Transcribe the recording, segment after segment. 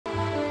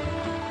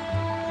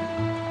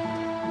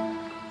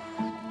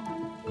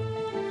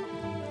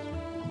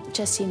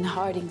just seen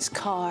Harding's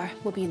car.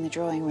 We'll be in the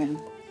drawing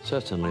room.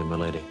 Certainly, my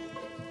lady.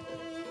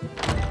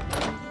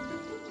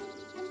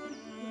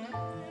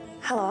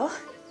 Hello?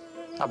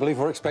 I believe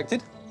we're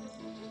expected.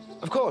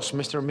 Of course,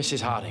 Mr. and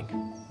Mrs. Harding.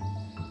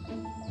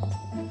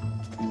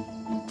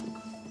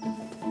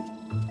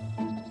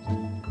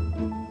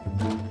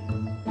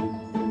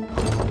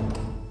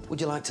 Would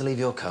you like to leave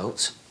your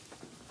coats?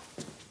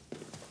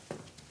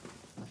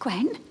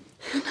 Gwen?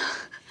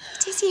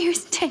 It is you,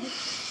 isn't it?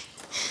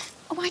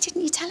 Why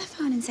didn't you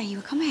telephone and say you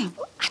were coming?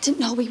 I didn't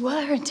know we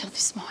were until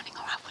this morning,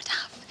 or I would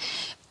have.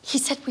 He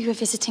said we were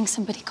visiting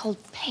somebody called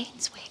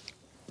Painswick.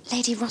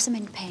 Lady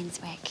Rosamond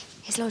Painswick,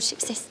 his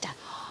lordship's sister.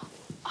 Oh,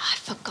 I've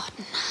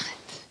forgotten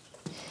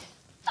that.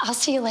 I'll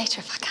see you later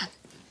if I can.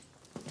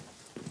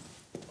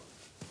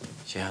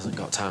 She hasn't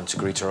got time to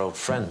greet her old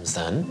friends,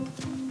 then.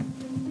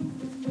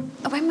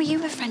 When were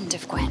you a friend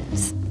of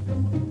Gwen's?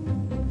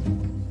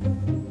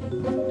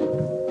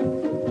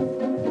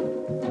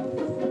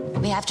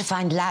 We have to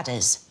find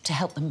ladders to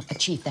help them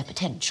achieve their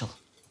potential.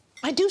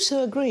 I do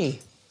so agree.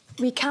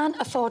 We can't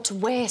afford to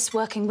waste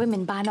working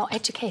women by not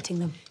educating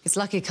them. It's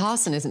lucky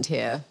Carson isn't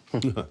here.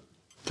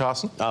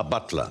 Carson? Our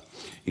butler.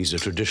 He's a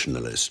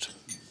traditionalist.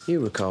 You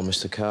recall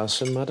Mr.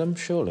 Carson, madam,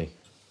 surely?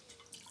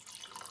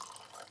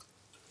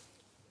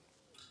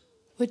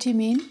 What do you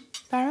mean,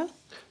 Barrow?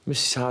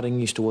 Mrs. Harding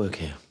used to work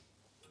here.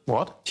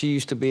 What? She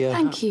used to be a...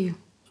 Thank you,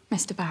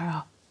 Mr.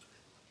 Barrow.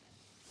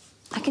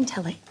 I can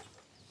tell it.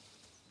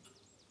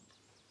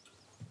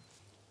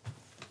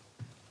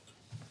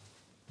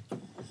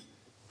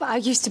 But I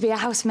used to be a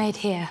housemaid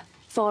here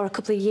for a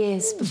couple of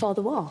years before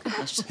the war.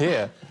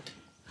 Here?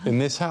 In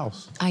this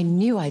house? I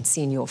knew I'd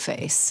seen your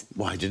face.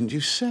 Why didn't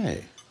you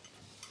say?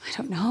 I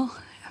don't know.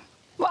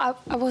 Well,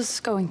 I was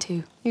going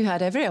to. You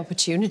had every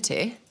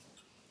opportunity.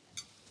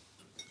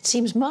 It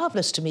seems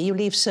marvellous to me. You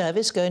leave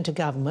service, go into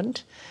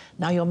government.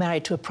 Now you're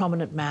married to a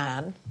prominent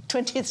man.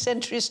 20th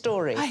century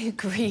story. I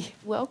agree.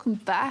 Welcome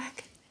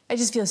back. I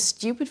just feel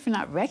stupid for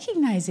not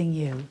recognising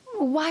you.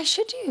 Why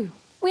should you?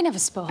 We never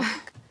spoke.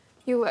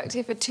 You worked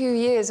here for 2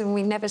 years and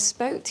we never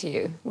spoke to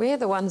you. We're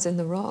the ones in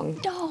the wrong.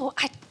 No,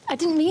 I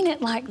didn't mean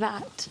it like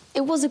that.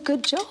 It was a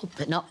good job.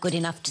 But not good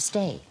enough to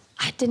stay.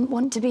 I didn't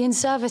want to be in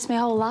service my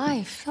whole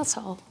life, that's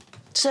all.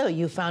 So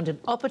you found an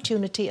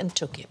opportunity and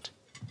took it.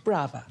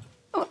 Brava.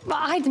 But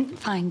I didn't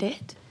find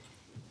it.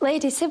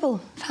 Lady Sybil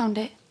found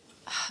it.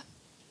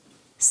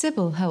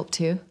 Sybil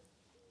helped you?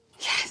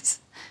 Yes.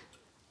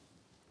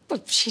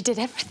 But she did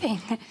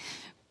everything.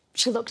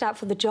 She looked out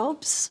for the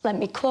jobs, lent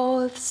me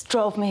clothes,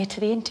 drove me to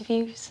the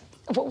interviews.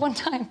 But one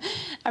time,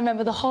 I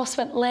remember the horse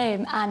went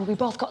lame and we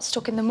both got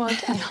stuck in the mud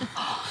and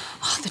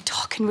the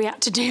talking we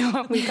had to do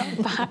when we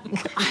got back.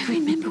 I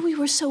remember we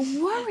were so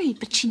worried,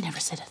 but she never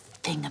said a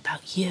thing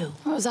about you.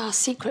 It was our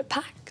secret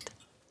pact.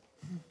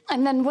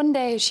 And then one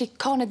day she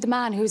cornered the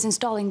man who was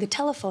installing the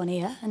telephone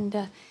here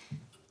and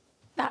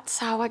that's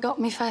how I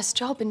got my first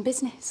job in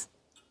business.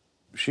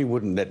 She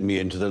wouldn't let me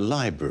into the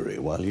library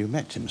while you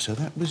met him, so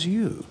that was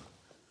you.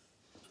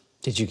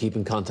 Did you keep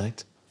in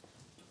contact?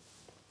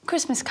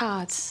 Christmas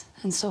cards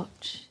and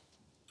such.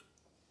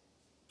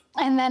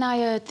 And then I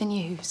heard the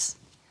news.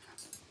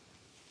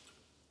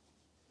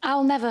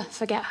 I'll never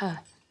forget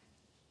her.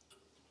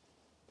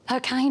 Her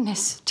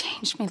kindness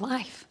changed my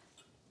life.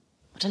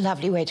 What a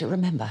lovely way to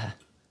remember her.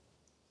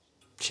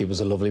 She was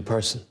a lovely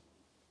person.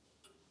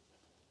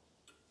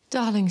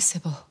 Darling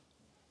Sybil.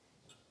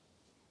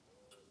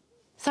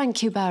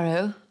 Thank you,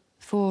 Barrow,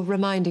 for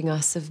reminding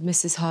us of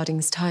Mrs.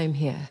 Harding's time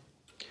here.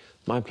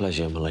 My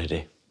pleasure, my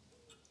lady.